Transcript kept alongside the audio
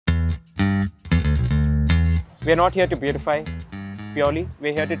We're not here to beautify purely,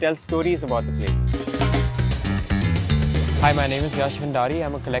 we're here to tell stories about the place. Hi, my name is Yash Bhandari.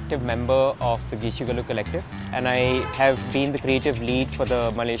 I'm a collective member of the Gichugalu collective and I have been the creative lead for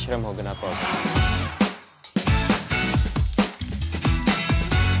the Malleshwaram Hogona project.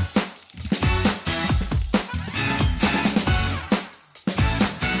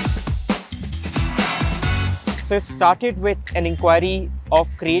 So it started with an inquiry of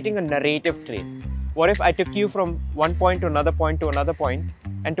creating a narrative train. What if I took you from one point to another point to another point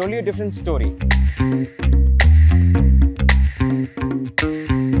and told you a different story?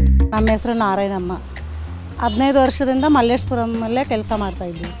 ನಮ್ಮ ಹೆಸರು ನಾರಾಯಣಮ್ಮ 15 ವರ್ಷದಿಂದ ಮಲ್ಲೇಶ್ವರಮಲ್ಲೇ ಕೆಲಸ ಮಾಡ್ತಾ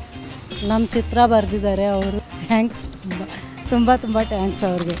ಇದ್ದೀವಿ. ನಮ್ಮ ಚಿತ್ರ ಬರೆದಿದ್ದಾರೆ ಅವರು. Thanks ತುಂಬ ಥ್ಯಾಂಕ್ಸ್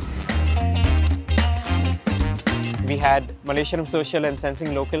ಅವರಿಗೆ. We had Malleshwaram Social and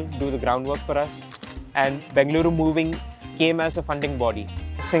Sensing Local do the groundwork for us, and Bengaluru Moving came as a funding body,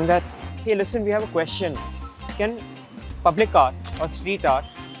 saying that, hey listen, we have a question. Can public art or street art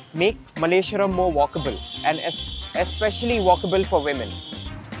make Malleshwaram more walkable and especially walkable for women?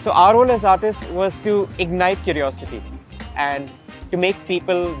 So our role as artists was to ignite curiosity and to make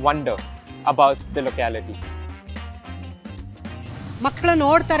people wonder about the locality. ಮಕ್ಕಳು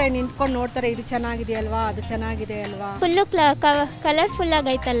ನೋಡ್ತಾರೆ, ನಿಂತ್ಕೊಂಡು ನೋಡ್ತಾರೆ, ಇದು ಚೆನ್ನಾಗಿದೆ ಅಲ್ವಾ, ಅದು ಚೆನ್ನಾಗಿದೆ ಅಲ್ವಾ. ಫುಲ್ಲು ಕಲರ್ಫುಲ್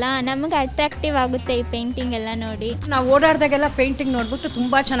ಆಗೈತಲ್ಲ, ನಮಗೆ ಅಟ್ರಾಕ್ಟಿವ್ ಆಗುತ್ತೆ ಈ ಪೇಂಟಿಂಗ್ ಎಲ್ಲ ನೋಡಿ. ನಾವು ಓಡಾಡ್ದಾಗೆಲ್ಲ ಪೇಂಟಿಂಗ್ ನೋಡ್ಬಿಟ್ಟು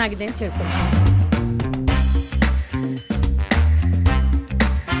ತುಂಬ ಚೆನ್ನಾಗಿದೆ ಅಂತ ಹೇಳ್ಕೊಂಡು.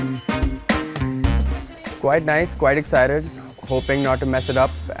 Quite nice, quite excited, hoping not to mess it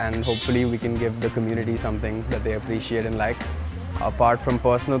up and hopefully we can give the community something that they appreciate and like. Apart from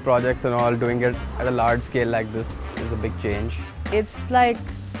personal projects and all, doing it at a large scale like this is a big change. It's like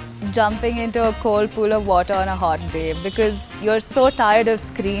jumping into a cold pool of water on a hot day because you're so tired of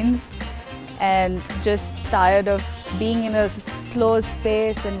screens and just tired of being in a closed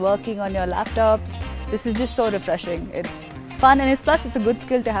space and working on your laptops. This is just so refreshing. It's fun and plus it's a good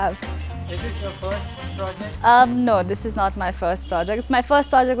skill to have. Is this your first project? No, this is not my first project. It's my first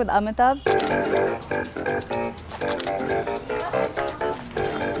project with Amitabh.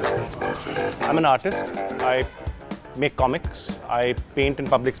 I'm an artist. I make comics. I paint in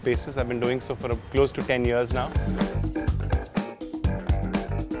public spaces. I've been doing so for close to 10 years now.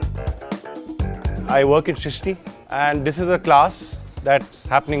 I work in Shrishti and this is a class that's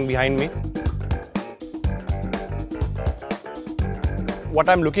happening behind me. What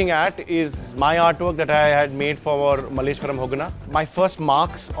I'm looking at is my artwork that I had made for Malleshwaram Hogona. My first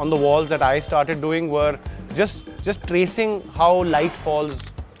marks on the walls that I started doing were just tracing how light falls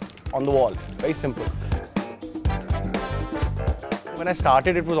on the wall. Very simple. When I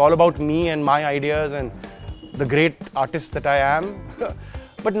started, it was all about me and my ideas and the great artist that I am.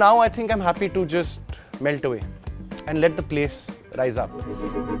 But now I think I'm happy to just melt away and let the place rise up.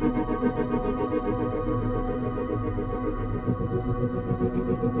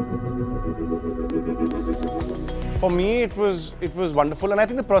 For me, it was wonderful, and I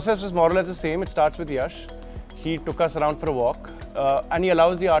think the process was more or less the same. It starts with Yash. He took us around for a walk, and he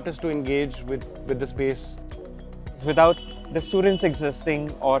allows the artist to engage with the space. Without the students existing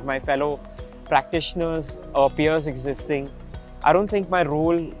or my fellow practitioners or peers existing, I don't think my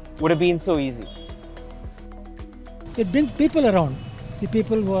role would have been so easy. It brings people around, the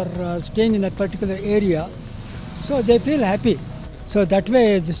people who are staying in that particular area, so they feel happy. So that way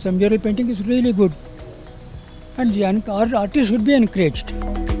this mural painting is really good and our artists should be encouraged.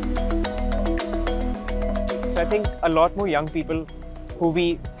 So I think a lot more young people who we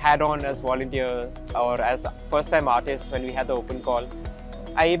had on as volunteers or as first-time artists when we had the open call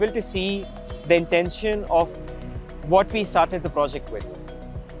are able to see the intention of what we started the project with,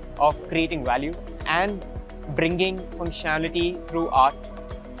 of creating value and bringing functionality through art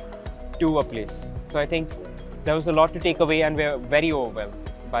to a place. So I think there was a lot to take away and we're very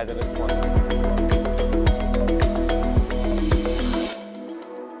overwhelmed by the response.